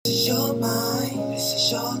is your mind, this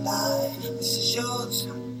is your life, this is yours,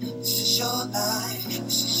 this is your life,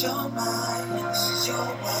 this is your mind, this is your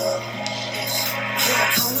world. Yes.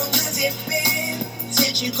 How long has it been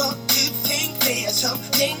since you got to think for yourself,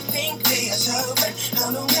 think for yourself? And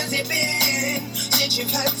how long has it been since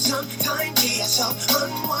you've had some time to yourself,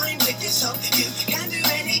 unwind with yourself? You can do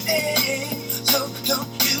anything, so don't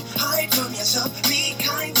you hide from yourself, be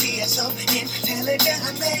kind to yourself,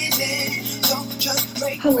 intelligent, amazing. So just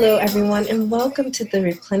break. Hello, everyone, and welcome to the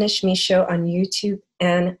Replenish Me show on YouTube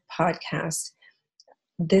and podcast.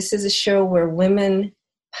 This is a show where women,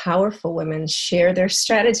 powerful women, share their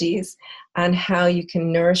strategies on how you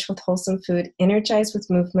can nourish with wholesome food, energize with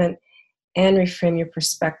movement, and reframe your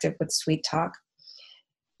perspective with sweet talk.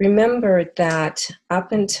 Remember that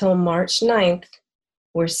up until March 9th,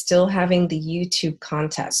 we're still having the YouTube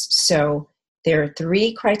contest. So there are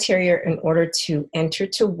 3 criteria in order to enter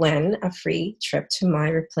to win a free trip to my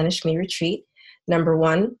Replenish Me retreat. Number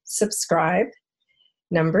 1, subscribe.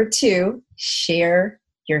 Number 2, share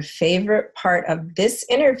your favorite part of this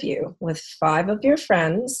interview with 5 of your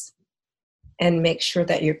friends and make sure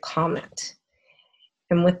that you comment.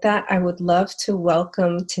 And with that, I would love to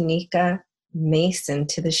welcome Tanika Mason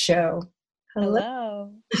to the show.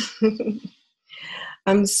 Hello.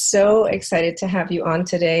 I'm so excited to have you on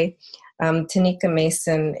today. Tanika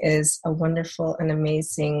Mason is a wonderful and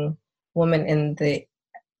amazing woman in the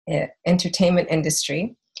entertainment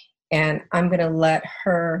industry, and I'm going to let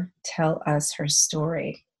her tell us her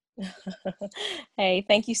story. Hey,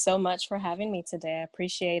 thank you so much for having me today. I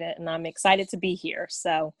appreciate it, and I'm excited to be here.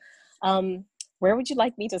 So, where would you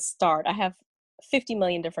like me to start? I have 50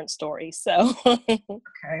 million different stories. So,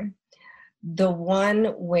 Okay. The one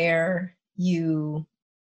where you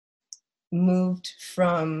moved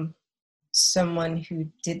from someone who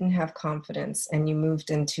didn't have confidence and you moved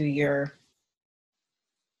into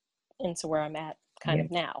where I'm at kind of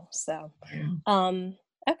now. So,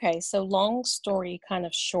 okay. So long story kind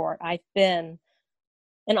of short, I've been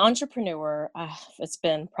an entrepreneur. It's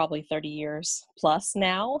been probably 30 years plus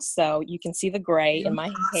now. So you can see the gray in my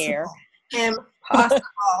hair. Impossible.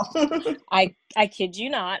 I kid you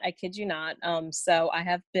not. So I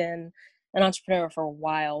have been an entrepreneur for a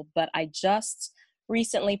while, but I just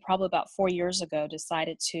recently, probably about 4 years ago,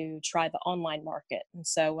 decided to try the online market. And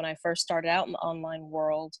so when I first started out in the online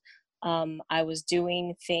world, I was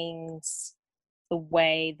doing things the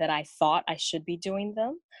way that I thought I should be doing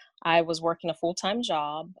them. I was working a full-time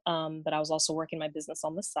job, but I was also working my business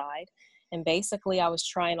on the side. And basically I was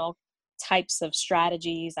trying all types of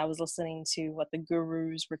strategies. I was listening to what the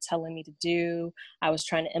gurus were telling me to do. I was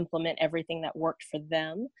trying to implement everything that worked for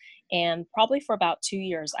them. And probably for about 2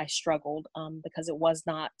 years, I struggled because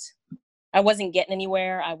I wasn't getting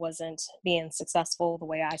anywhere. I wasn't being successful the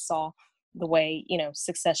way I saw the way,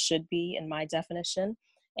 success should be in my definition.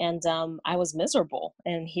 And I was miserable.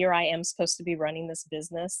 And here I am supposed to be running this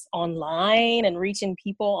business online and reaching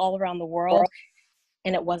people all around the world.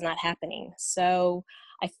 And it was not happening. So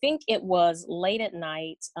I think it was late at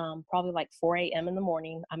night, probably like 4 a.m. in the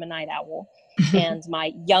morning. I'm a night owl. And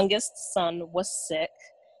my youngest son was sick.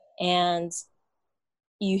 And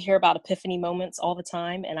you hear about epiphany moments all the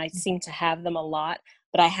time. And I seem to have them a lot.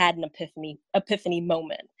 But I had an epiphany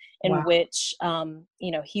moment in which,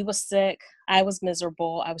 he was sick. I was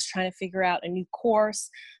miserable. I was trying to figure out a new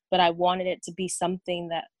course, but I wanted it to be something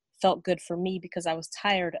that felt good for me because I was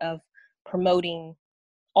tired of promoting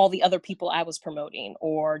all the other people I was promoting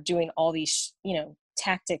or doing all these,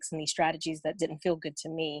 tactics and these strategies that didn't feel good to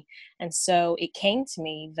me. And so it came to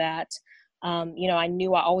me that, I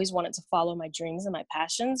knew I always wanted to follow my dreams and my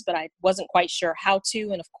passions, but I wasn't quite sure how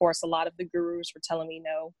to. And of course, a lot of the gurus were telling me,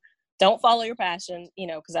 no, don't follow your passion,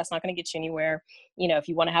 because that's not going to get you anywhere. If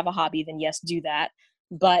you want to have a hobby, then yes, do that.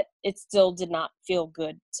 But it still did not feel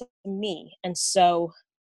good to me. And so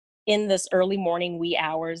in this early morning, wee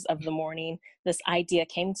hours of the morning, this idea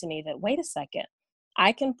came to me that, wait a second,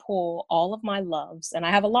 I can pull all of my loves, and I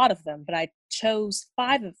have a lot of them, but I chose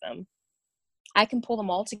 5 of them. I can pull them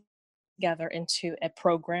all together into a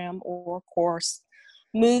program or course,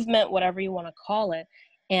 movement, whatever you want to call it,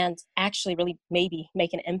 and actually really maybe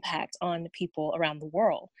make an impact on the people around the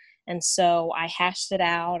world. And so I hashed it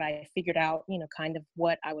out. I figured out, kind of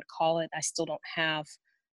what I would call it. I still don't have,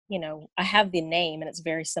 I have the name and it's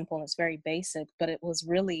very simple and it's very basic, but it was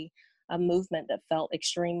really a movement that felt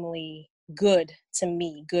extremely good to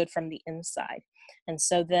me, good from the inside. And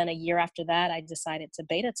so then a year after that, I decided to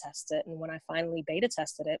beta test it. And when I finally beta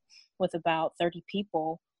tested it with about 30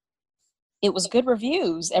 people, it was good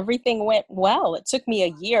reviews. Everything went well. It took me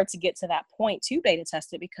a year to get to that point to beta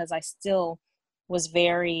test it because I still was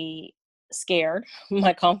very scared.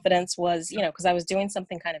 My confidence was, because I was doing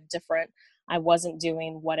something kind of different. I wasn't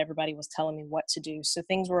doing what everybody was telling me what to do. So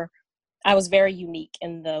I was very unique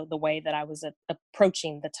in the way that I was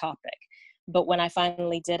approaching the topic. But when I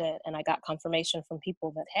finally did it and I got confirmation from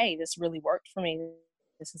people that, hey, this really worked for me,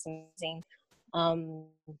 this is amazing.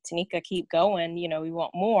 Tanika, keep going, we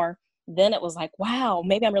want more. Then it was like, wow,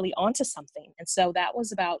 maybe I'm really onto something. And so that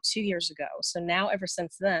was about 2 years ago. So now ever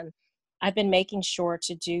since then, I've been making sure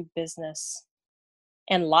to do business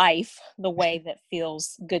and life the way that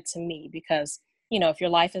feels good to me, because if your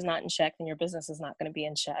life is not in check, then your business is not going to be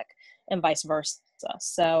in check, and vice versa.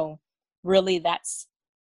 So really, that's,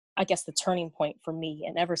 I guess, the turning point for me.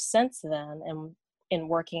 And ever since then, and in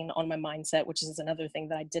working on my mindset, which is another thing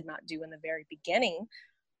that I did not do in the very beginning,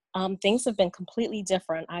 things have been completely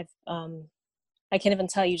different. I can't even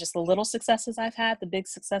tell you just the little successes I've had, the big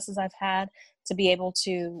successes I've had, to be able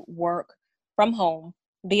to work from home,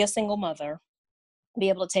 be a single mother, be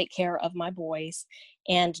able to take care of my boys,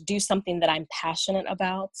 and do something that I'm passionate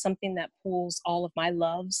about, something that pulls all of my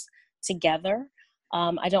loves together.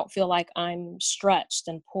 I don't feel like I'm stretched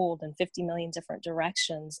and pulled in 50 million different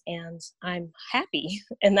directions, and I'm happy.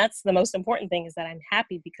 And that's the most important thing, is that I'm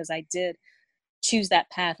happy because I did choose that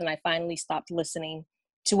path, and I finally stopped listening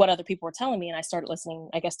to what other people were telling me, and I started listening,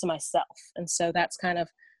 I guess, to myself. And so that's kind of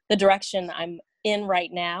the direction I'm in right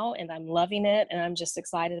now, and I'm loving it, and I'm just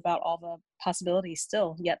excited about all the possibilities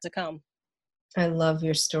still yet to come. I love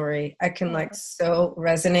your story. I can Yeah. so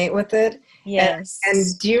resonate with it. Yes. And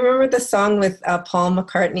do you remember the song with Paul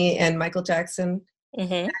McCartney and Michael Jackson?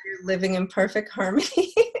 Mm-hmm. You're living in perfect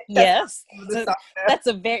harmony. Yes. So that's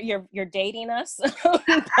a very, you're dating us, but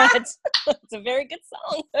it's a very good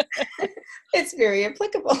song. It's very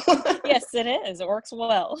applicable. Yes, it is. It works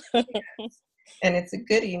well. And it's a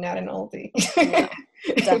goodie, not an oldie. No,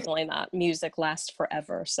 definitely not. Music lasts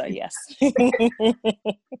forever. So yes.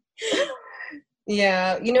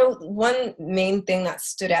 Yeah. One main thing that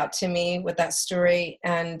stood out to me with that story,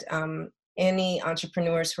 and any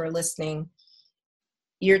entrepreneurs who are listening,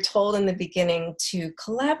 you're told in the beginning to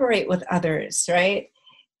collaborate with others, right?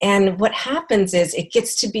 And what happens is it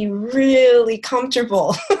gets to be really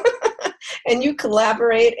comfortable. And you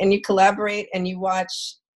collaborate and you collaborate and you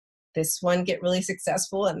watch this one get really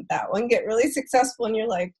successful and that one get really successful. And you're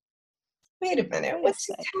like, wait a minute, what just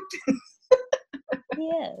happened?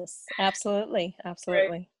 Yes, absolutely.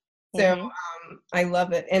 Absolutely. Right. Mm-hmm. So I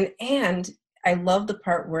love it. And I love the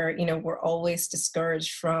part where, we're always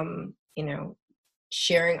discouraged from,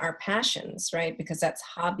 sharing our passions, right? Because that's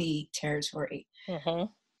hobby territory. Mm-hmm.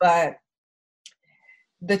 But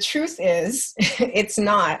the truth is, it's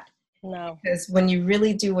not. No. Because when you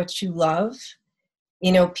really do what you love,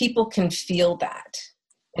 people can feel that.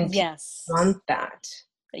 And Yes. people want that.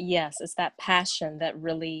 Yes, it's that passion that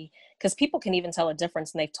really, because people can even tell a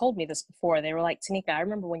difference. And they've told me this before. They were like, Tanika, I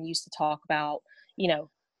remember when you used to talk about,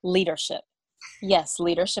 leadership. Yes,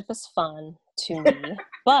 leadership is fun to me,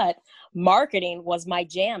 but marketing was my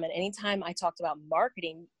jam. And anytime I talked about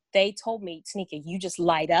marketing, they told me, Tanika, you just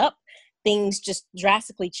light up. Things just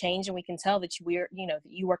drastically change, and we can tell that that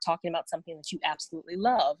you are talking about something that you absolutely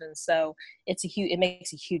love. And so it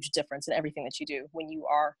makes a huge difference in everything that you do when you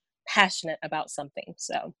are passionate about something.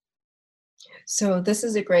 So this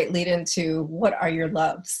is a great lead into, what are your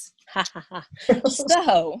loves?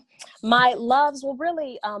 So my loves, well,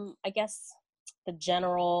 really, I guess the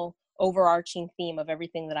general overarching theme of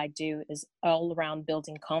everything that I do is all around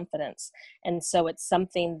building confidence. And so it's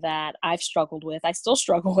something that I've struggled with. I still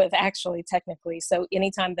struggle with, actually, technically. So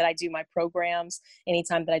anytime that I do my programs,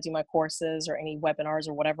 anytime that I do my courses or any webinars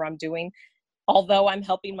or whatever I'm doing, although I'm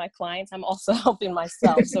helping my clients, I'm also helping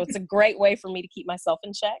myself. So it's a great way for me to keep myself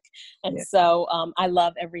in check. And so I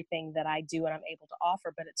love everything that I do and I'm able to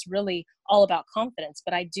offer, but it's really all about confidence.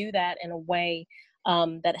 But I do that in a way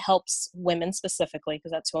that helps women specifically,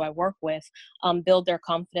 because that's who I work with, build their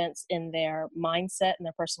confidence in their mindset and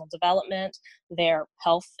their personal development, their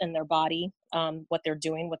health and their body, what they're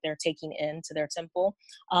doing, what they're taking into their temple,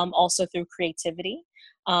 also through creativity,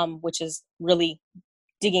 which is really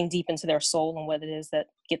digging deep into their soul and what it is that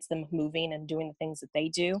gets them moving and doing the things that they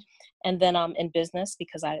do. And then in business,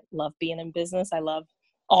 because I love being in business. I love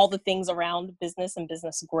all the things around business and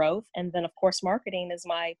business growth. And then, of course, marketing is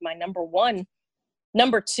my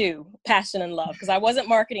number two passion and love, because I wasn't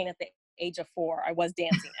marketing at the age of 4. I was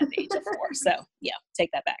dancing at the age of 4. So yeah,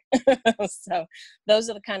 take that back. So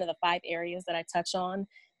those are the kind of the 5 areas that I touch on.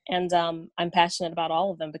 And I'm passionate about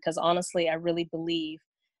all of them, because honestly, I really believe,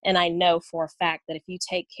 and I know for a fact, that if you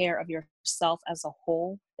take care of yourself as a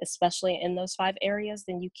whole, especially in those 5 areas,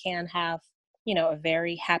 then you can have, a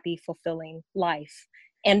very happy, fulfilling life.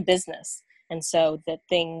 and business. And so that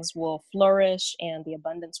things will flourish and the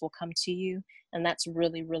abundance will come to you. And that's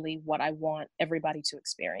really, really what I want everybody to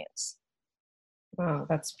experience. Wow,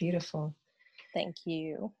 that's beautiful. Thank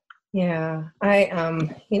you. Yeah,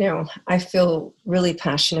 I feel really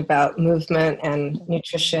passionate about movement and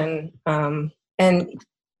nutrition. And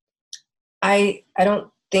I don't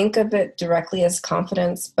think of it directly as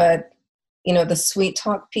confidence, but the sweet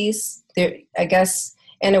talk piece there, I guess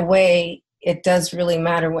in a way it does really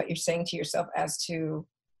matter what you're saying to yourself as to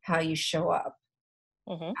how you show up.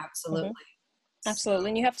 Mm-hmm. Absolutely. Mm-hmm. Absolutely.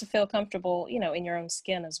 And you have to feel comfortable, in your own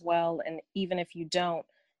skin as well. And even if you don't,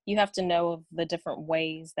 you have to know of the different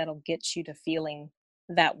ways that'll get you to feeling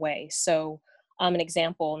that way. So an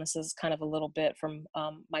example, and this is kind of a little bit from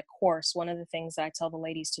my course, one of the things that I tell the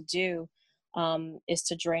ladies to do is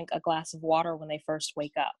to drink a glass of water when they first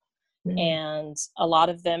wake up. And a lot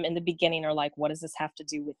of them in the beginning are like, what does this have to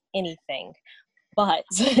do with anything? But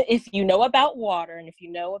if you know about water and if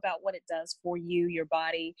you know about what it does for you, your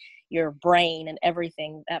body, your brain, and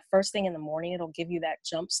everything, that first thing in the morning, it'll give you that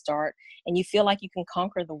jump start and you feel like you can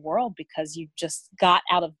conquer the world because you just got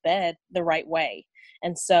out of bed the right way.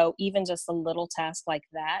 And so even just a little task like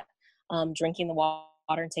that, drinking the water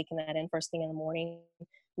and taking that in first thing in the morning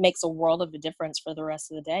makes a world of a difference for the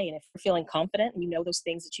rest of the day. And if you're feeling confident and you know those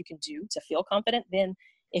things that you can do to feel confident, then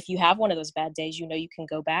if you have one of those bad days, you can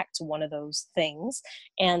go back to one of those things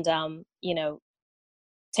and,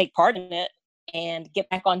 take part in it and get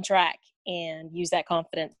back on track and use that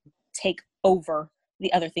confidence to take over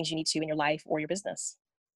the other things you need to in your life or your business.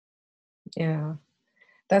 Yeah,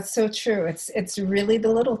 that's so true. It's really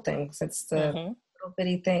the little things. It's the little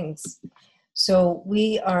bitty things. So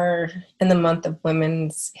we are in the month of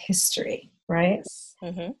women's history, right? Yes.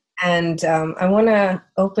 Mm-hmm. And I want to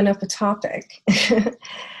open up a topic.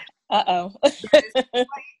 Uh-oh.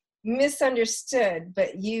 Misunderstood,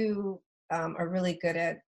 but you are really good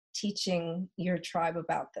at teaching your tribe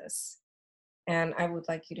about this. And I would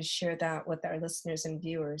like you to share that with our listeners and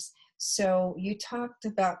viewers. So you talked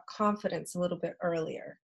about confidence a little bit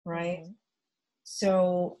earlier, right? Mm-hmm.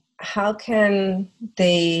 So how can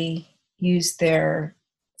they use their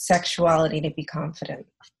sexuality to be confident?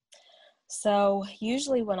 So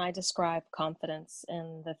usually when I describe confidence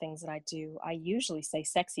in the things that I do, I usually say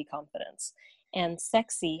sexy confidence. And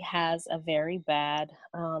sexy has a very bad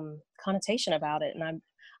connotation about it. And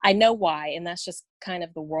I know why. And that's just kind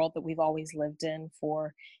of the world that we've always lived in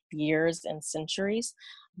for years and centuries.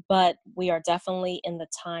 But we are definitely in the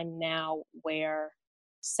time now where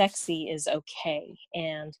sexy is okay.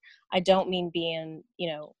 And I don't mean being,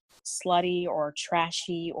 slutty or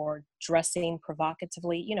trashy or dressing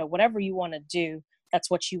provocatively, whatever you want to do,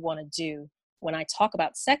 that's what you want to do. When I talk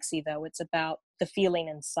about sexy, though, it's about the feeling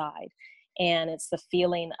inside. And it's the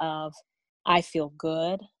feeling of, I feel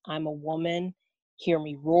good. I'm a woman. Hear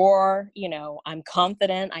me roar. I'm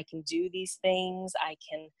confident. I can do these things. I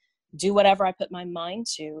can do whatever I put my mind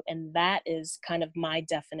to. And that is kind of my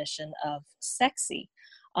definition of sexy.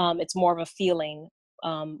 It's more of a feeling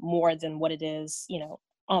more than what it is,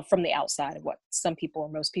 from the outside of what some people or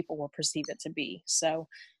most people will perceive it to be. So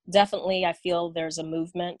definitely I feel there's a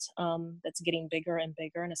movement that's getting bigger and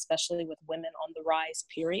bigger, and especially with women on the rise,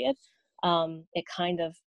 period. It kind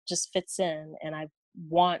of just fits in, and I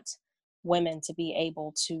want women to be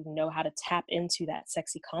able to know how to tap into that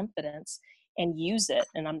sexy confidence and use it.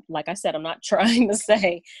 And like I said, I'm not trying to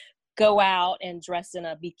say go out and dress in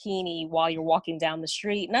a bikini while you're walking down the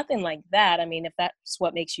street. Nothing like that. I mean, if that's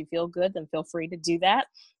what makes you feel good, then feel free to do that.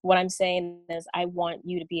 What I'm saying is I want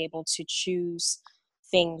you to be able to choose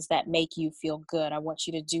things that make you feel good. I want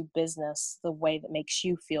you to do business the way that makes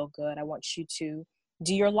you feel good. I want you to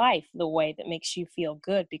do your life the way that makes you feel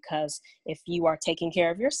good, because if you are taking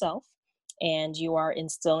care of yourself and you are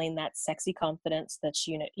instilling that sexy confidence that,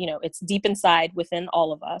 it's deep inside within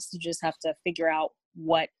all of us. You just have to figure out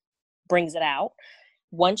what brings it out.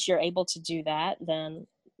 Once you're able to do that, then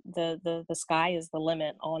the sky is the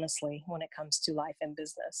limit, honestly, when it comes to life and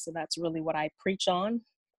business. So that's really what I preach on,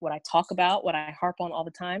 what I talk about, what I harp on all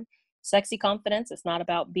the time. Sexy confidence. It's not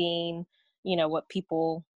about being, what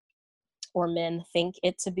people or men think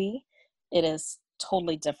it to be. It is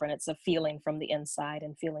totally different. It's a feeling from the inside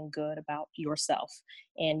and feeling good about yourself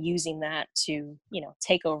and using that to,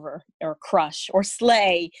 take over or crush or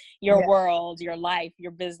slay your world, your life,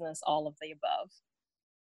 your business, all of the above.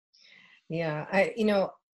 Yeah.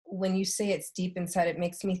 When you say it's deep inside, it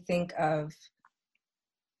makes me think of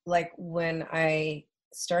like when I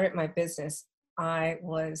started my business, I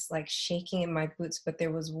was like shaking in my boots, but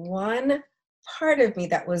there was one part of me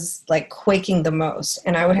that was like quaking the most.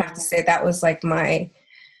 And I would have to say that was like my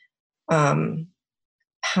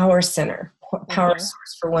power center, power Mm-hmm.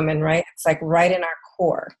 source for women, right? It's like right in our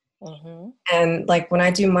core. Mm-hmm. And like when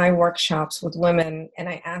I do my workshops with women and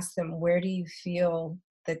I ask them, where do you feel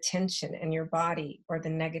the tension in your body or the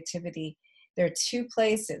negativity? There are two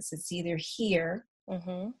places. It's either here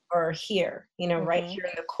Mm-hmm. or here, right Mm-hmm. here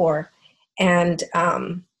in the core. And,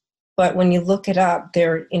 but when you look it up,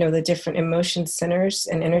 there, the different emotion centers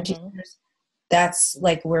and energy Mm-hmm. centers, that's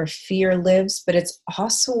like where fear lives, but it's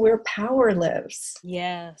also where power lives.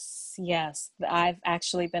 Yes, yes. I've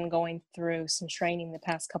actually been going through some training the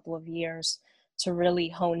past couple of years to really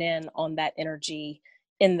hone in on that energy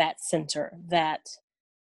in that center, that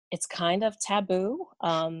it's kind of taboo.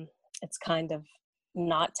 It's kind of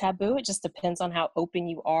not taboo. It just depends on how open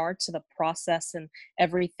you are to the process and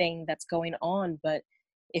everything that's going on. But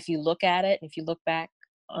if you look at it, if you look back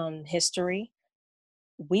on history,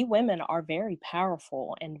 we women are very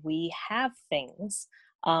powerful and we have things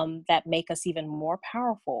that make us even more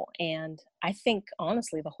powerful. And I think,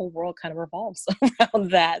 honestly, the whole world kind of revolves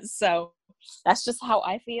around that. So that's just how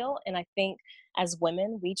I feel. And I think as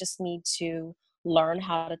women, we just need to learn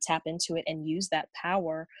how to tap into it and use that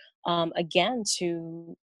power again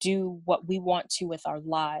to do what we want to with our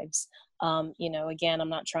lives. Again, I'm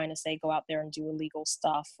not trying to say go out there and do illegal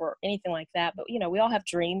stuff or anything like that, but we all have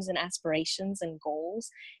dreams and aspirations and goals,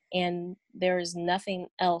 and there is nothing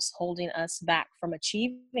else holding us back from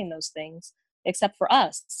achieving those things except for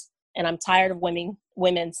us. And I'm tired of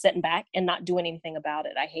women sitting back and not doing anything about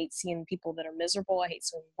it. I hate seeing people that are miserable. I hate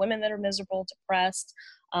seeing women that are miserable, depressed.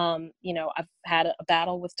 I've had a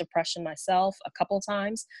battle with depression myself a couple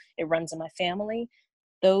times. It runs in my family.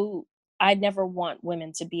 Though I never want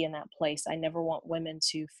women to be in that place. I never want women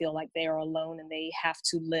to feel like they are alone and they have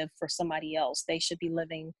to live for somebody else. They should be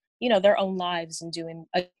living, their own lives and doing,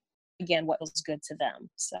 again, what was good to them.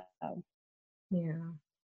 So, Yeah.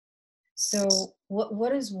 So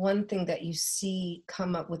what is one thing that you see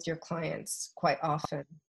come up with your clients quite often?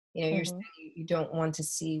 You're mhm. saying you don't want to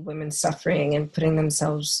see women suffering and putting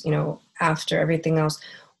themselves, after everything else.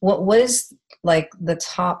 What is like the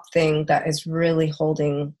top thing that is really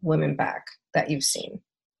holding women back that you've seen?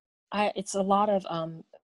 It's a lot of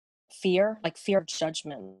fear, like fear of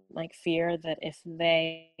judgment, like fear that if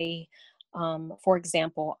they, for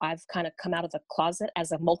example, I've kind of come out of the closet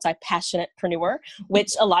as a multi-passionatepreneur,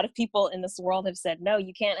 which a lot of people in this world have said, no,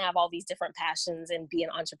 you can't have all these different passions and be an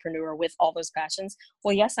entrepreneur with all those passions.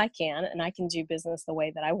 Well, yes, I can, and I can do business the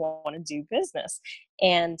way that I want to do business.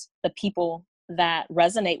 And the people that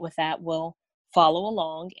resonate with that will follow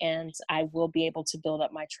along, and I will be able to build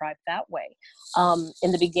up my tribe that way.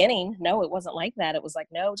 In the beginning, no, it wasn't like that. It was like,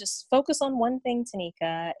 no, just focus on one thing,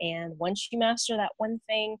 Tanika. And once you master that one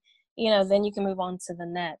thing, then you can move on to the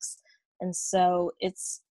next. And so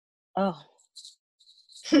oh,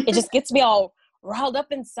 it just gets me all riled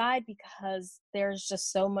up inside because there's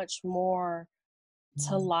just so much more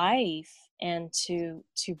to life and to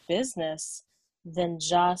business than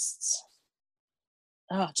just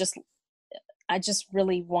I just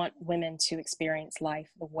really want women to experience life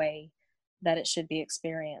the way that it should be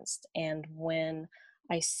experienced. And when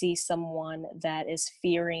I see someone that is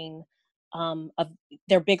fearing of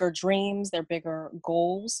their bigger dreams, their bigger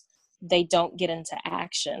goals, they don't get into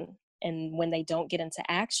action. And when they don't get into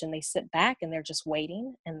action, they sit back and they're just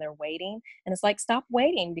waiting and they're waiting. And it's like, stop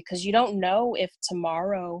waiting, because you don't know if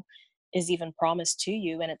tomorrow is even promised to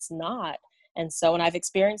you, and it's not. And so, and I've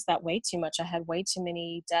experienced that way too much. I had way too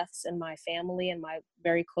many deaths in my family and my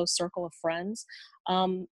very close circle of friends.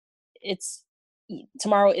 Um, it's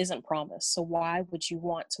Tomorrow isn't promised. So why would you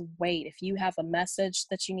want to wait? If you have a message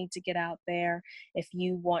that you need to get out there, if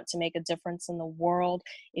you want to make a difference in the world,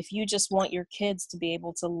 if you just want your kids to be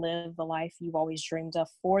able to live the life you've always dreamed of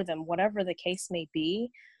for them, whatever the case may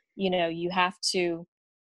be, you have to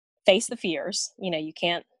face the fears. You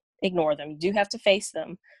can't ignore them. You do have to face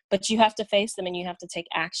them, but you have to face them and you have to take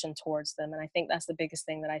action towards them. And I think that's the biggest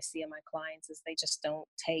thing that I see in my clients is they just don't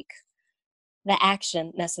take the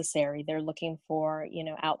action necessary. They're looking for,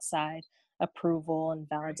 outside approval and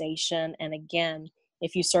validation. And again,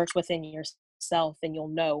 if you search within yourself, then you'll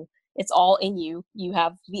know it's all in you. You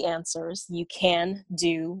have the answers. You can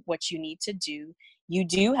do what you need to do. You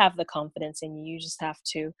do have the confidence in you. You just have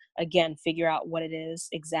to, again, figure out what it is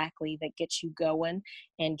exactly that gets you going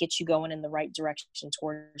and gets you going in the right direction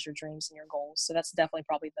towards your dreams and your goals. So that's definitely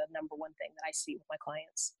probably the number one thing that I see with my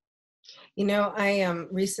clients. I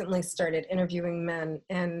recently started interviewing men,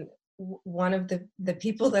 and one of the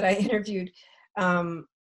people that I interviewed,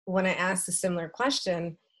 when I asked a similar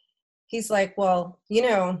question, he's like, "Well,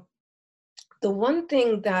 the one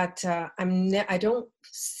thing that I don't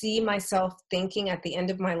see myself thinking at the end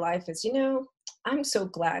of my life is, I'm so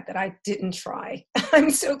glad that I didn't try. I'm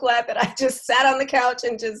so glad that I just sat on the couch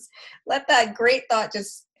and just let that great thought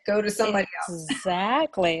just go to somebody else.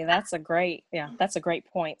 Exactly. That's a great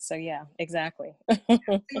point. So yeah, exactly.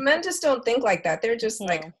 Men just don't think like that. They're just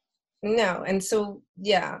like, No. no. And so,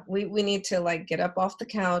 yeah, we need to like get up off the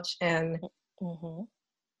couch and Hmm.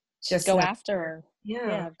 just Go not, after. yeah,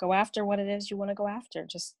 Yeah, go after what it is you want to go after.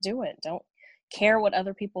 Just do it. Don't care what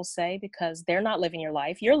other people say because they're not living your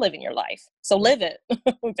life. You're living your life. So live it.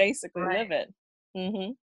 Basically, live right. it.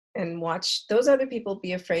 Hmm. And watch those other people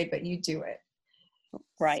be afraid, but you do it.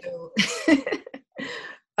 Right. So,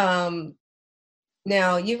 um,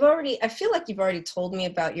 now I feel like you've already told me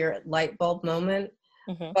about your light bulb moment,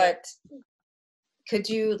 Hmm. but could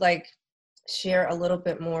you like share a little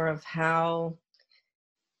bit more of how,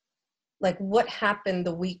 like what happened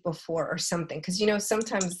the week before or something? Because,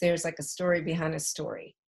 sometimes there's like a story behind a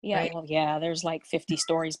story, Yeah, right? well, yeah, there's like 50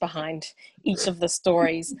 stories behind each of the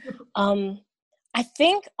stories. Um, I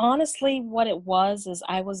think honestly what it was is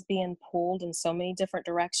I was being pulled in so many different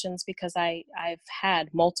directions because I've had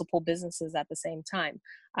multiple businesses at the same time.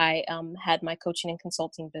 I had my coaching and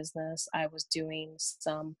consulting business. I was doing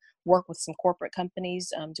some work with some corporate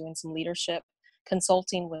companies, doing some leadership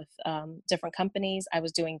consulting with different companies. I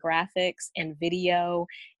was doing graphics and video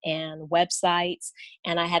and websites,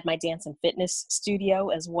 and I had my dance and fitness studio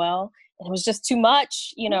as well. And it was just too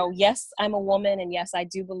much. Yes, I'm a woman, and yes, I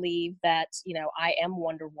do believe that, I am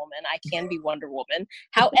Wonder Woman. I can be Wonder Woman.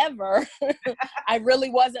 However, I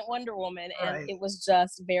really wasn't Wonder Woman, and Right. it was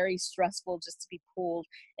just very stressful just to be pulled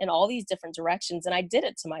in all these different directions. And I did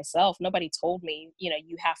it to myself. Nobody told me,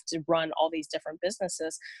 you have to run all these different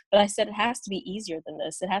businesses. But I said it has to be easier than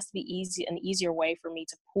this. It has to be an easier way for me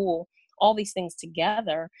to pull all these things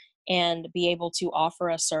together and be able to offer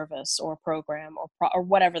a service or a program or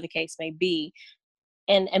whatever the case may be,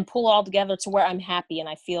 and pull it all together to where I'm happy and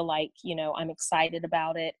I feel like, I'm excited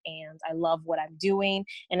about it and I love what I'm doing,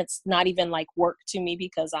 and it's not even like work to me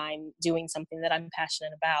because I'm doing something that I'm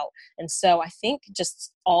passionate about. And so I think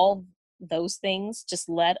just all those things just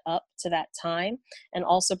led up to that time, and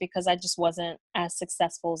also because I just wasn't as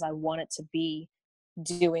successful as I wanted to be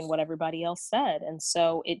doing what everybody else said. And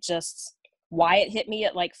so it just, why it hit me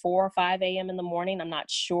at like 4 or 5 a.m. in the morning, I'm not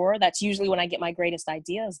sure. That's usually when I get my greatest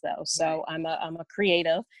ideas, though. Right. So I'm a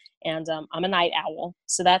creative, and I'm a night owl.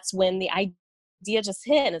 So that's when the idea just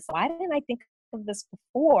hit. And it's, why didn't I think of this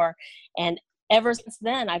before? And ever since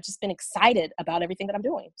then, I've just been excited about everything that I'm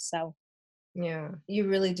doing. So Yeah, you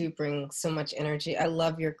really do bring so much energy. I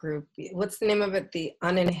love your group. What's the name of it? The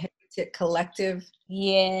Uninhibited Collective.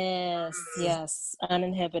 yes, Mm. yes,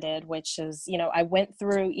 uninhibited, which is, I went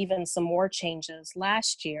through even some more changes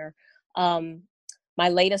last year. Um, my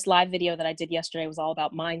latest live video that I did yesterday was all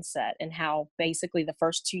about mindset and how basically the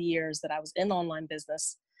first 2 years that I was in the online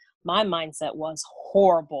business, my mindset was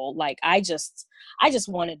horrible. Like I just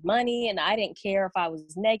wanted money, and I didn't care if I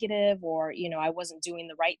was negative or, I wasn't doing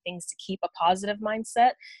the right things to keep a positive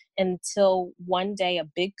mindset, until one day a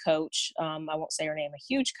big coach, I won't say her name, a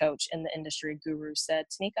huge coach in the industry, guru, said,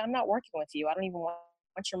 Tanika, I'm not working with you. I don't even want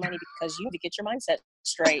your money because you need to get your mindset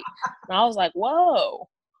straight. And I was like, whoa,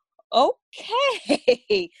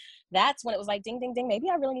 okay. That's when it was like, ding, ding, ding. Maybe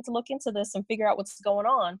I really need to look into this and figure out what's going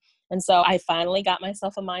on. And so I finally got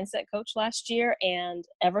myself a mindset coach last year. And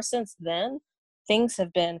ever since then, things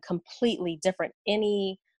have been completely different.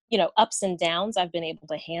 Any, ups and downs I've been able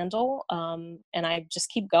to handle. And I just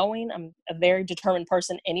keep going. I'm a very determined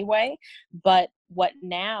person anyway. But what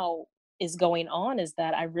now is going on is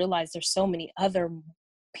that I realize there's so many other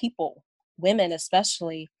people, women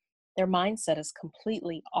especially, their mindset is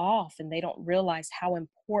completely off and they don't realize how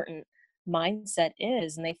important mindset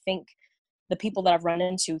is. And they think, the people that I've run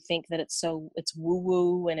into think that it's woo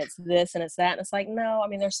woo and it's this and it's that. And it's like, no, I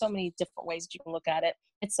mean, there's so many different ways that you can look at it.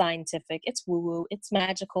 It's scientific, it's woo woo, it's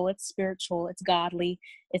magical, it's spiritual, it's godly,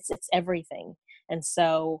 it's everything. And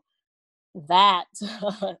so that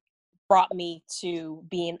brought me to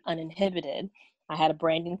being uninhibited. I had a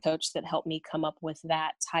branding coach that helped me come up with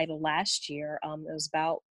that title last year. It was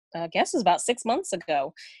about, I guess it was about 6 months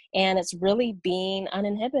ago. And it's really being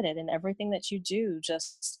uninhibited in everything that you do,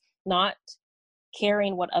 just not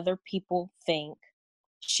caring what other people think,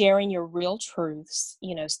 sharing your real truths,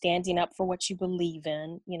 standing up for what you believe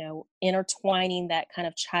in, intertwining that kind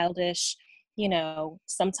of childish,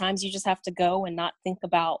 sometimes you just have to go and not think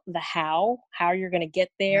about the how you're going to get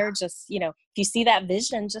Yeah. there. Just, if you see that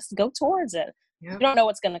vision, just go towards it. You Yep. don't know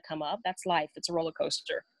what's going to come up. That's life. It's a roller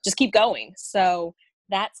coaster. Just keep going. So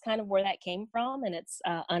that's kind of where that came from. And it's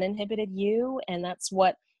uninhibited you. And that's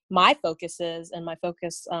what my focus is, and my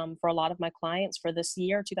focus for a lot of my clients for this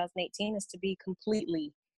year, 2018, is to be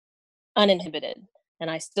completely uninhibited.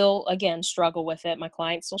 And I still, again, struggle with it. My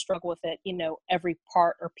clients still struggle with it, every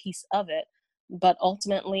part or piece of it. But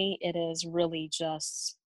ultimately, it is really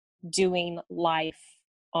just doing life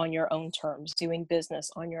on your own terms, doing business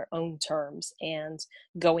on your own terms, and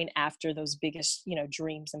going after those biggest,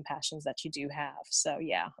 dreams and passions that you do have. So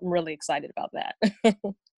yeah, I'm really excited about that.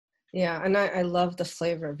 Yeah, and I love the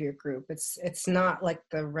flavor of your group. It's not like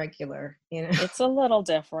the regular, It's a little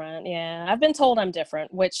different. Yeah. I've been told I'm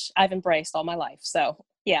different, which I've embraced all my life. So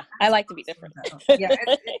yeah, I like to be different. Yeah,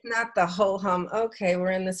 it's not the whole hum. Okay,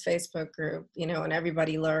 we're in this Facebook group, and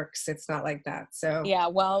everybody lurks. It's not like that. So Yeah,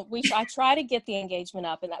 well, I try to get the engagement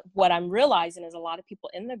up, and what I'm realizing is a lot of people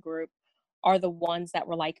in the group are the ones that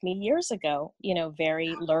were like me years ago,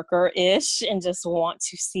 very lurker-ish and just want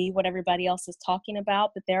to see what everybody else is talking about.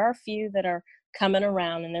 But there are a few that are coming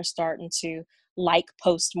around and they're starting to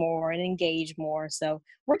post more and engage more. So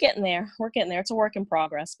we're getting there. We're getting there. It's a work in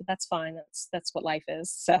progress, but that's fine. That's what life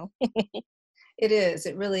is. So it is.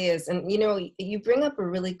 It really is. And you bring up a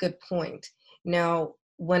really good point. Now,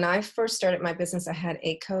 when I first started my business, I had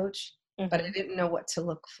a coach, but I mhm. didn't know what to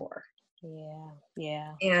look for. Yeah,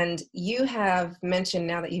 yeah. And you have mentioned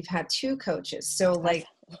now that you've had two coaches. So I've like,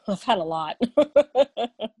 I've had a lot.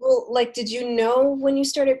 well, like, did you know when you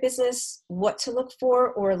started business what to look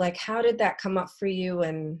for, or like, how did that come up for you?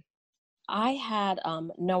 And I had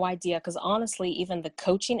no idea, because honestly, even the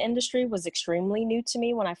coaching industry was extremely new to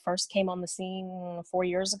me when I first came on the scene 4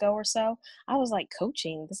 years ago or so. I was like,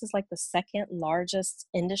 coaching, this is like the second largest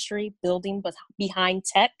industry building behind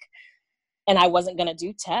tech. And I wasn't going to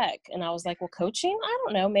do tech. And I was like, well, coaching, I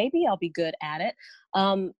don't know, maybe I'll be good at it.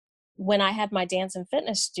 Um, when I had my dance and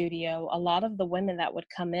fitness studio, a lot of the women that would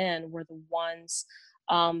come in were the ones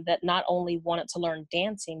that not only wanted to learn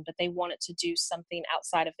dancing, but they wanted to do something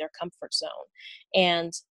outside of their comfort zone.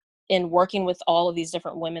 And in working with all of these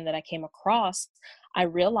different women that I came across, I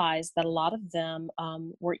realized that a lot of them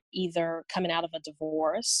were either coming out of a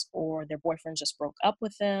divorce, or their boyfriend just broke up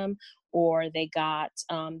with them, or they're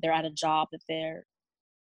at a job that they're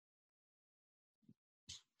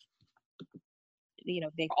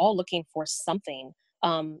all looking for something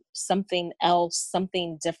else,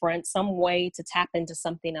 something different, some way to tap into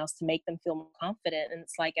something else to make them feel more confident. And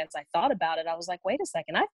it's like, as I thought about it, I was like, wait a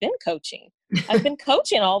second, I've been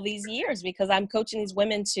coaching all these years, because I'm coaching these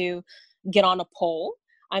women to get on a pole.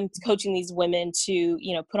 I'm coaching these women to,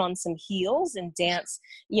 put on some heels and dance,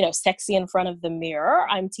 sexy in front of the mirror.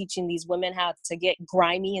 I'm teaching these women how to get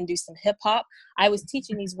grimy and do some hip hop. I was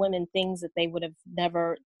teaching these women things that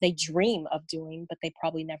they dream of doing, but they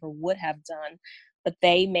probably never would have done. But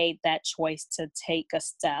they made that choice to take a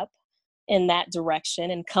step in that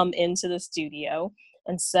direction and come into the studio.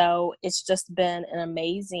 And so it's just been an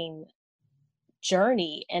amazing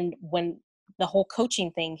journey. And when the whole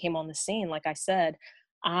coaching thing came on the scene, like I said,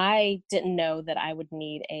 I didn't know that I would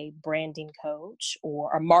need a branding coach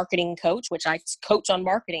or a marketing coach, which I coach on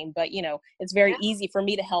marketing, but it's very easy for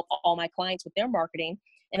me to help all my clients with their marketing.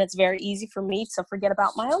 And it's very easy for me to forget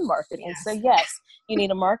about my own marketing. So yes. yes, you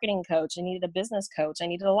need a marketing coach. I needed a business coach. I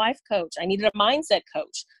needed a life coach. I needed a mindset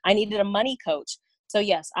coach. I needed a money coach. So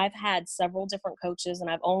yes, I've had several different coaches, and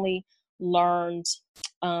I've only learned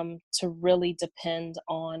to really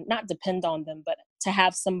not depend on them, but to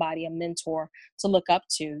have somebody, a mentor to look up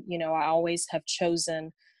to. I always have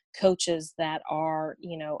chosen coaches that are,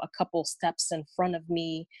 a couple steps in front of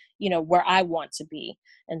me, where I want to be.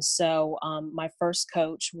 And so my first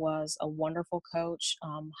coach was a wonderful coach,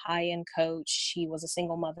 high-end coach. She was a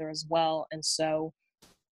single mother as well. And so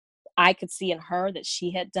I could see in her that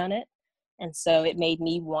she had done it. And so it made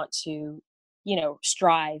me want to,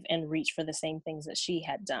 strive and reach for the same things that she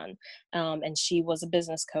had done. And she was a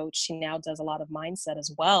business coach. She now does a lot of mindset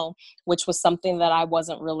as well, which was something that I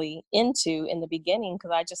wasn't really into in the beginning,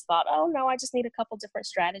 because I just thought, oh no, I just need a couple different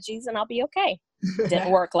strategies and I'll be okay. It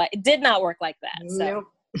did not work like that. So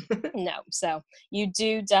Nope. no. So you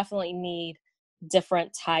do definitely need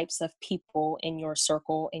different types of people in your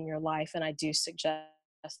circle, in your life. And I do suggest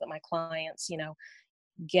that my clients,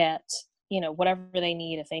 get, whatever they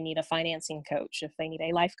need. If they need a financing coach, if they need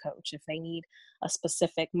a life coach, if they need a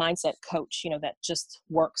specific mindset coach, that just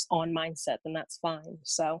works on mindset, then that's fine.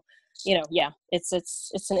 So, yeah, it's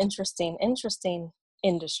an interesting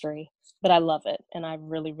industry, but I love it. And I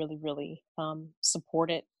really, really, really support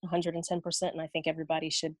it 110%. And I think everybody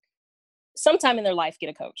should sometime in their life get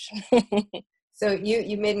a coach. So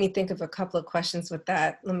you made me think of a couple of questions with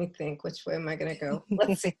that. Let me think, which way am I going to go?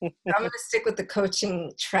 Let's see. I'm going to stick with the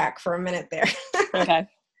coaching track for a minute there. Okay.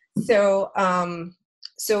 So,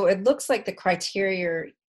 So it looks like the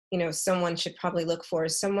criteria, someone should probably look for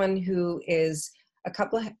is someone who is a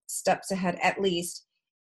couple of steps ahead at least,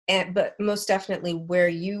 but most definitely where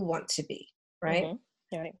you want to be, right?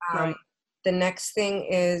 Right. Um, Right. the next thing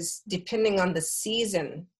is, depending on the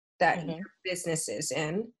season that hmm your business is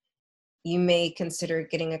in, you may consider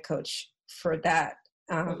getting a coach for that,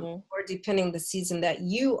 hmm or depending the season that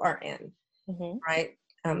you are in, hmm right?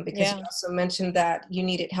 Because you Yeah. also mentioned that you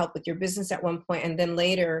needed help with your business at one point, and then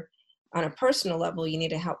later, on a personal level, you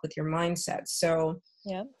needed help with your mindset. So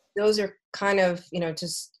Yeah. those are kind of,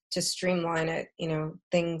 just to streamline it,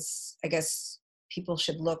 things I guess people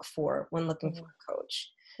should look for when looking for hmm a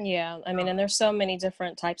coach. Yeah. I mean, Um, and there's so many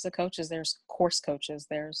different types of coaches. There's course coaches,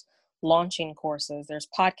 there's launching courses, there's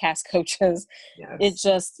podcast coaches. It yes.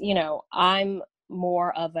 just, I'm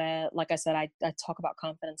more of a, like I said, I talk about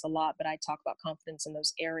confidence a lot, but I talk about confidence in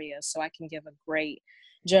those areas. So I can give a great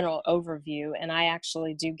general overview. And I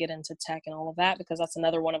actually do get into tech and all of that because that's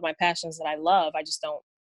another one of my passions that I love. I just don't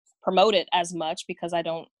promote it as much because I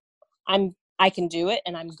can do it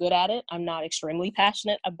and I'm good at it. I'm not extremely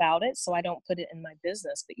passionate about it, so I don't put it in my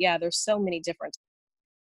business. But yeah, there's so many different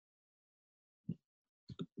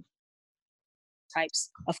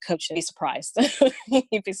types of coaches. You'd be surprised. You'd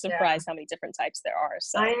be Yeah, surprised how many different types there are. I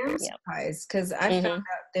So am yeah. surprised because I found Mhm.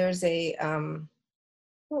 out there's a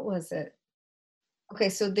what was it? Okay,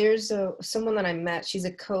 so there's someone that I met. She's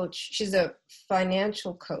a coach. She's a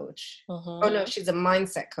financial coach. Oh Mhm. no, she's a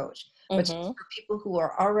mindset coach. But she's Mhm. for people who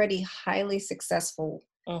are already highly successful,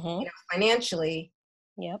 Mhm. financially,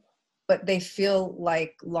 Yep. but they feel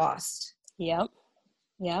like lost. Yep.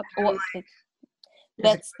 Yep. And I'm Well, like,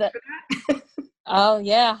 there's a that's coach the for that. oh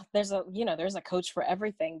yeah, there's a coach for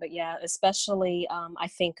everything, but yeah, especially I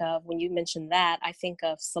think of when you mentioned that, I think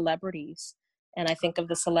of celebrities and I think of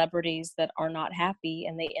the celebrities that are not happy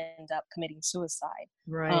and they end up committing suicide.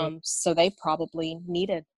 Right. So they probably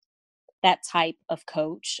needed that type of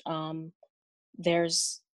coach.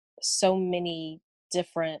 There's so many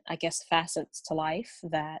different, I guess, facets to life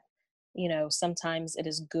that, sometimes it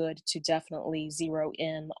is good to definitely zero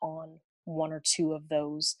in on one or two of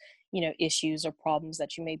those, issues or problems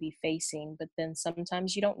that you may be facing. But then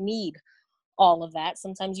sometimes you don't need all of that.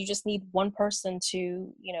 Sometimes you just need one person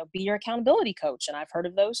to, be your accountability coach. And I've heard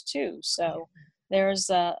of those too. So there's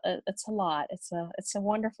it's a lot. It's a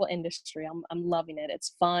wonderful industry. I'm loving it.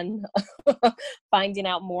 It's fun finding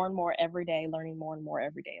out more and more every day, learning more and more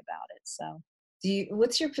every day about it. So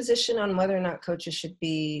What's your position on whether or not coaches should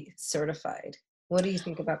be certified? What do you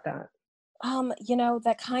think about that?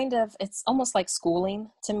 that kind of it's almost like schooling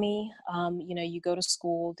to me. You go to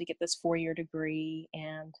school to get this 4-year degree,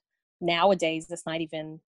 and nowadays it's not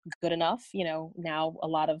even good enough. Now a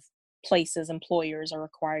lot of places, employers are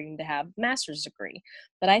requiring to have master's degree.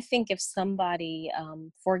 But I think if somebody,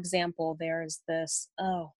 for example, there's this,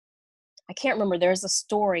 oh, I can't remember, there's a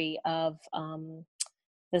story of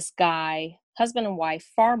this guy, husband and wife,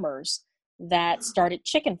 farmers that started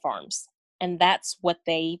chicken farms. And that's what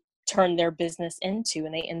they turned their business into.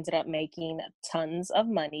 And they ended up making tons of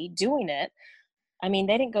money doing it. I mean,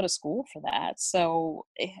 they didn't go to school for that. So,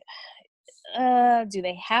 do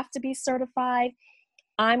they have to be certified?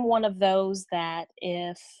 I'm one of those that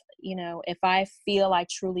if I feel I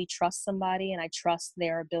truly trust somebody and I trust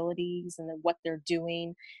their abilities and what they're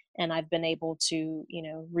doing, and I've been able to,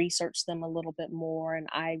 research them a little bit more and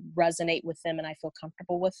I resonate with them and I feel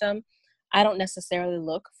comfortable with them, I don't necessarily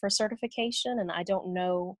look for certification. And I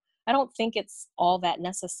don't think it's all that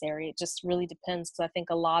necessary. It just really depends because I think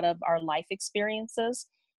a lot of our life experiences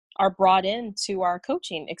are brought into our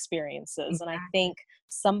coaching experiences. And I think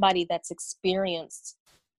somebody that's experienced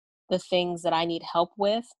the things that I need help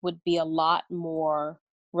with would be a lot more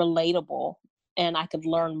relatable and I could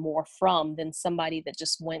learn more from than somebody that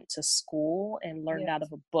just went to school and learned out Yes.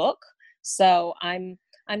 of a book. So I'm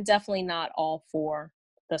definitely not all for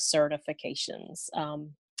the certifications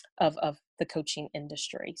of the coaching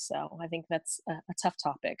industry. So I think that's a tough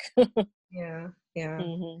topic. Yeah. Yeah.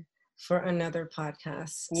 hmm For another podcast.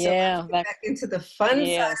 So let's Yeah, get back into the fun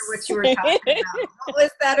side of what yes. you were talking about. What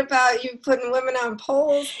was that about, you putting women on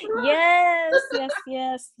poles? Yes, yes,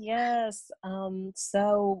 yes, yes.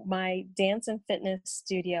 So my dance and fitness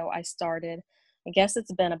studio I started, I guess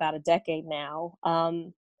it's been about a decade now.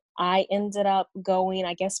 I ended up going,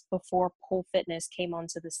 I guess before pole fitness came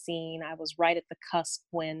onto the scene, I was right at the cusp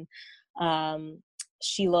when um,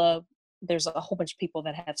 Sheila, there's a whole bunch of people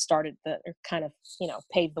that have started that are kind of,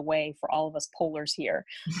 paved the way for all of us polars here.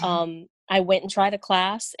 I went and tried a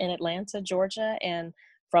class in Atlanta, Georgia, and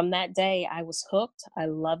from that day, I was hooked. I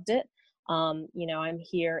loved it. I'm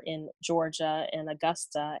here in Georgia in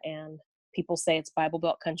Augusta, and people say it's Bible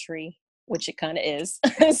Belt country, which it kind of is.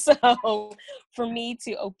 So for me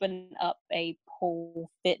to open up a pole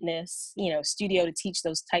fitness, studio to teach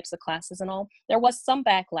those types of classes and all, there was some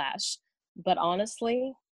backlash. But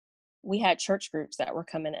honestly, we had church groups that were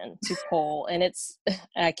coming in to pole, and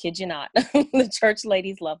I kid you not, the church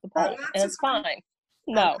ladies love the pole, and it's fine.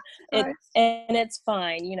 No, it's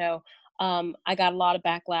fine. I got a lot of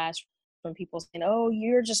backlash from people saying, "Oh,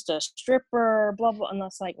 you're just a stripper," blah blah. And I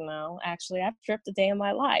was like, "No, actually, I've stripped a day in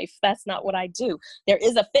my life. That's not what I do. There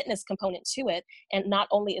is a fitness component to it, and not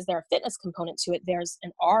only is there a fitness component to it, there's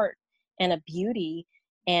an art and a beauty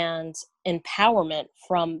and empowerment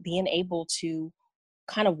from being able to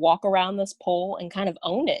kind of walk around this pole and kind of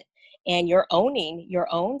own it. And you're owning your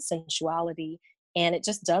own sensuality, and it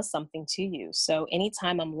just does something to you. So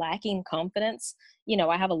anytime I'm lacking confidence,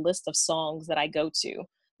 I have a list of songs that I go to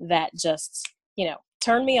that just,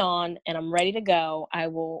 turn me on, and I'm ready to go. I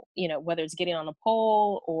will, whether it's getting on a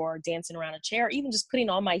pole or dancing around a chair, even just putting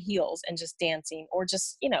on my heels and just dancing, or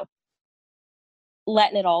just,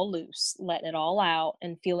 letting it all loose, letting it all out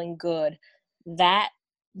and feeling good. That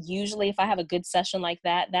usually, if I have a good session like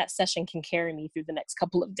that, that session can carry me through the next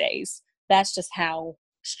couple of days. That's just how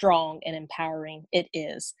strong and empowering it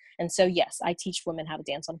is. And so, yes, I teach women how to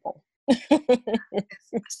dance on a pole.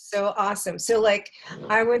 So awesome. So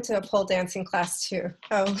I went to a pole dancing class too.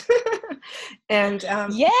 Oh, and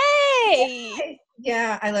yay!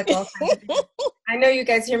 Yeah, I like all kinds of things. I know you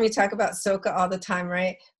guys hear me talk about soca all the time,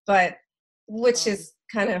 right? But which is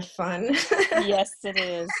kind of fun. Yes, it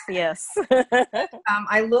is. Yes.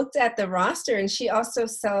 I looked at the roster, and she also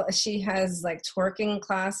she has like twerking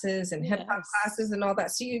classes and hip hop classes and all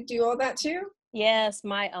that. So you do all that too? Yes,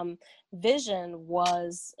 my vision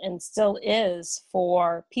was and still is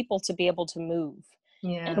for people to be able to move.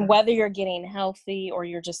 Yeah. And whether you're getting healthy or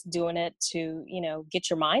you're just doing it to, get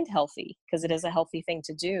your mind healthy, because it is a healthy thing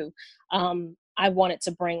to do. I wanted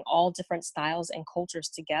to bring all different styles and cultures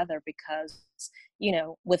together because,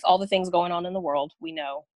 with all the things going on in the world, we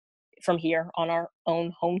know from here on our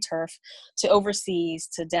own home turf to overseas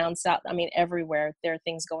to down south, everywhere there are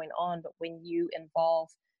things going on. But when you involve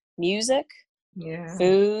music,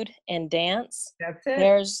 food, and dance, that's it.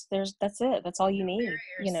 that's it. That's all you need.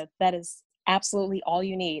 That is absolutely all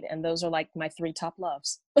you need. And those are like my 3 top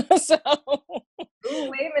loves. So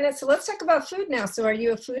Ooh, wait a minute. So let's talk about food now. So are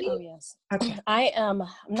you a foodie? Oh yes. Okay. I'm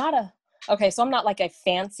not so I'm not like a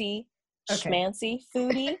fancy schmancy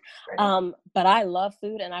foodie. But I love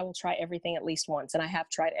food, and I will try everything at least once, and I have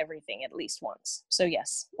tried everything at least once. So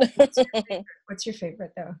yes. What's your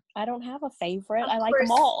favorite though? I don't have a favorite. I like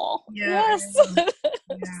them all. Yeah, yes.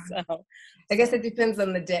 Yeah. So I guess it depends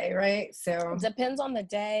on the day, right? So it depends on the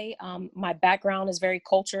day. My background is very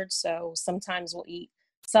cultured, so sometimes we'll eat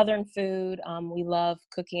Southern food. We love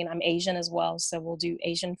cooking. I'm Asian as well, so we'll do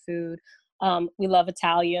Asian food. We love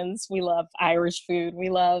Italians. We love Irish food. We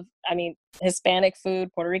love, Hispanic food,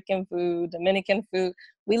 Puerto Rican food, Dominican food.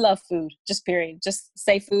 We love food, just period. Just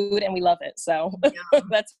say food and we love it. So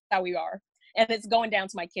that's how we are. And it's going down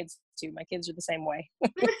to my kids too. My kids are the same way.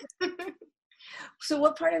 So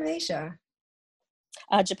what part of Asia?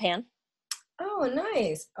 Japan. Oh,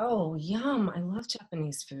 nice. Oh, yum. I love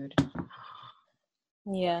Japanese food.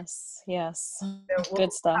 Yes. So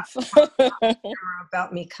good stuff.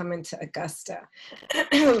 About me coming to Augusta.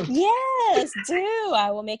 Yes, do. I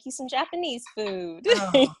will make you some Japanese food.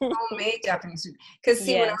 Homemade Japanese food. Because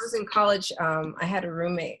when I was in college, I had a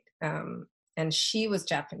roommate, and she was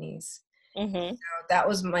Japanese. Mm-hmm. So that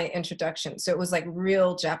was my introduction. So it was like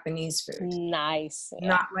real Japanese food. Nice.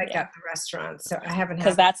 Not like at the restaurant. So I haven't had,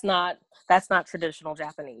 because that's not traditional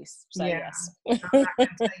Japanese. So yes. I'm not going to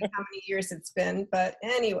tell you how many years it's been, but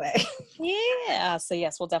anyway. Yeah. So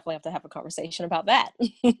yes, we'll definitely have to have a conversation about that.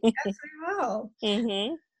 Yes, we will.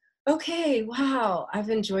 Mm-hmm. Okay. Wow. I've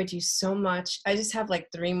enjoyed you so much. I just have like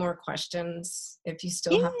 3 more questions if you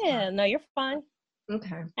still have time. No, you're fine.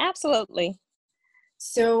 Okay. Absolutely.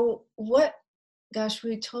 So gosh,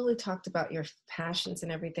 we totally talked about your passions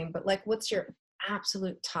and everything, but like, what's your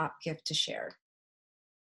absolute top gift to share?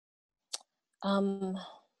 I'm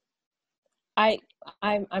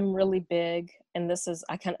really big, and this is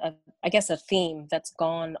I guess a theme that's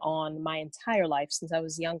gone on my entire life since I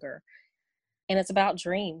was younger, and it's about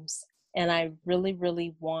dreams. And I really,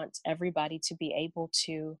 really want everybody to be able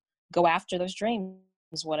to go after those dreams,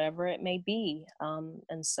 whatever it may be.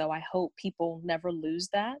 And so I hope people never lose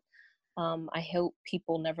that. I hope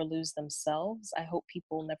people never lose themselves. I hope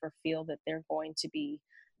people never feel that they're going to be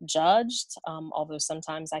judged, although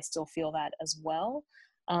sometimes I still feel that as well.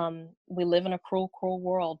 We live in a cruel, cruel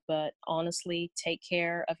world, but honestly, take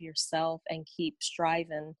care of yourself and keep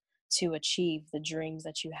striving to achieve the dreams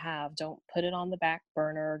that you have. Don't put it on the back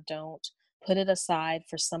burner. Don't put it aside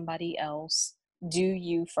for somebody else. Do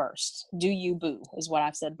you first. Do you, boo, is what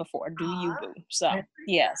I've said before. Do you, boo. So, I like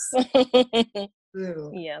yes.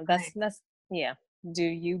 Boo. Yeah, Nice. yeah. Do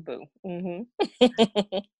you, boo.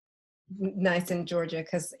 Nice in Georgia,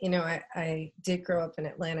 because I did grow up in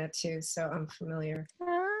Atlanta too, so I'm familiar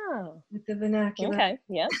Oh, with the vernacular. okay.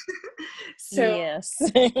 Yep. So, Yes.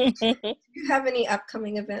 do you have any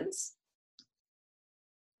upcoming events?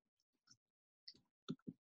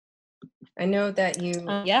 I know that you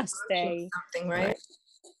Yes, launching something, right?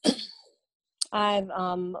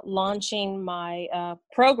 I'm launching my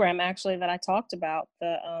program actually that I talked about,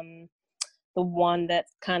 the one that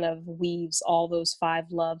kind of weaves all those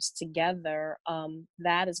 5 loves together.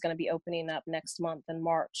 That is going to be opening up next month in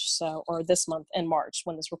March, or this month in March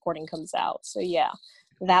when this recording comes out. So yeah,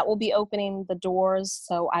 that will be opening the doors.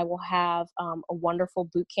 So I will have a wonderful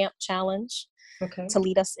boot camp challenge Okay. to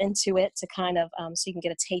lead us into it, to kind of so you can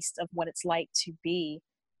get a taste of what it's like to be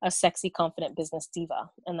a sexy, confident business diva.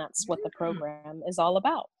 And that's what the program is all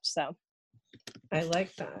about. So I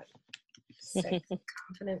like that. Sexy,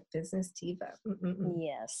 confident business diva.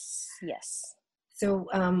 Yes. So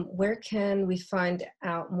where can we find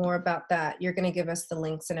out more about that? You're going to give us the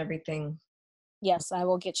links and everything. Yes, I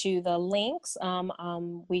will get you the links. I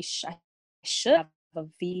should have a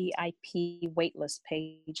VIP waitlist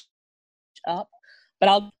page up, but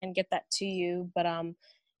I'll get that to you. But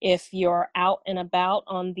if you're out and about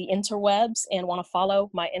on the interwebs and want to follow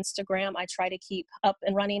my Instagram, I try to keep up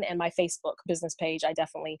and running, and my Facebook business page, I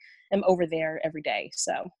definitely am over there every day.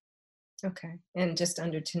 So Okay. And just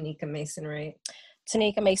under Tanika Mason, right?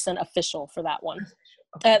 Tanika Mason official for that one.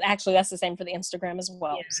 Okay. Actually, that's the same for the Instagram as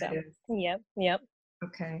well. Yeah, So it is. yep.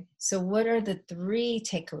 Okay. So what are the 3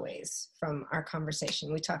 takeaways from our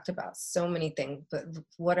conversation? We talked about so many things, but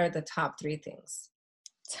what are the top 3 things?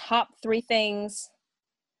 Top 3 things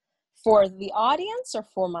for the audience or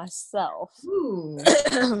for myself? Ooh.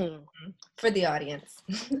 For the audience.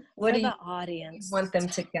 What For do you the audience, want them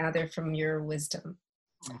to gather from your wisdom?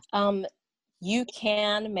 You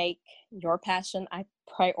can make your passion a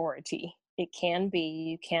priority. It can be.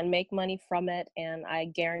 You can make money from it, and I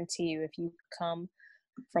guarantee you, if you come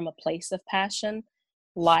from a place of passion,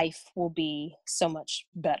 life will be so much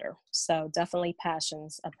better. So definitely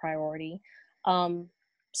passion's a priority.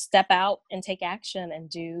 Step out and take action and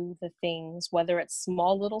do the things, whether it's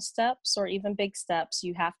small little steps or even big steps.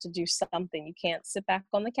 You have to do something. You can't sit back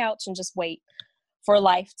on the couch and just wait for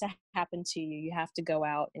life to happen to you. You have to go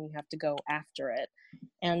out and you have to go after it.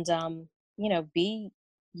 And be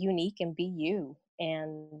unique and be you,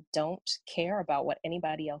 and don't care about what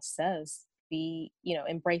anybody else says.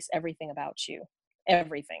 Embrace everything about you.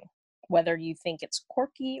 Everything. Whether you think it's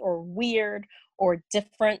quirky or weird or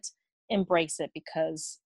different, embrace it,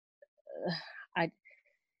 because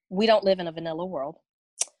we don't live in a vanilla world.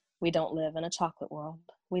 We don't live in a chocolate world.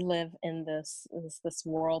 We live in this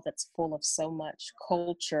world that's full of so much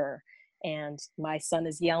culture. And my son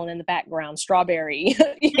is yelling in the background, strawberry,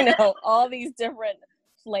 all these different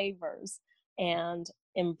flavors. And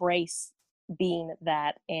embrace being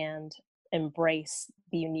that, and embrace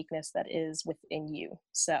the uniqueness that is within you.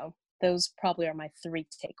 So those probably are my 3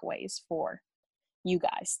 takeaways for you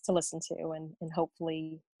guys to listen to and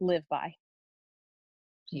hopefully live by.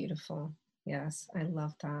 Beautiful. Yes, I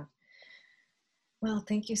love that. Well,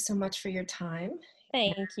 thank you so much for your time.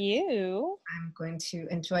 Thank you. I'm going to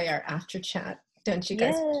enjoy our after chat. Don't you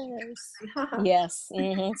guys? Yes.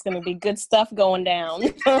 It's going to be good stuff going down.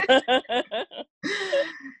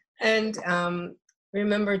 And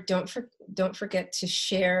remember, don't forget to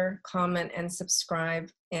share, comment, and subscribe.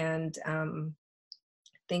 And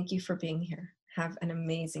thank you for being here. Have an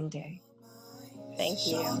amazing day. Thank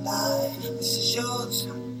you. This is your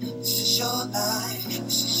time. This is your life.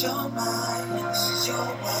 This is your mind. This is your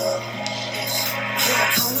world. Yes.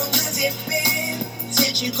 How long has it been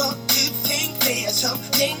since you got to think for yourself?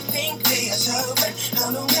 Think for yourself. And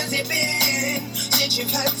how long has it been since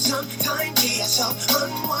you've had some time to yourself?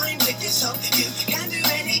 Unwind with yourself. You can do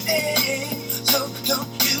anything. So don't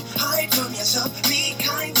you hide from yourself. Be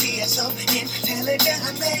kind to yourself.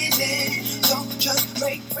 Intelligent, amazing. So just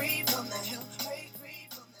break free from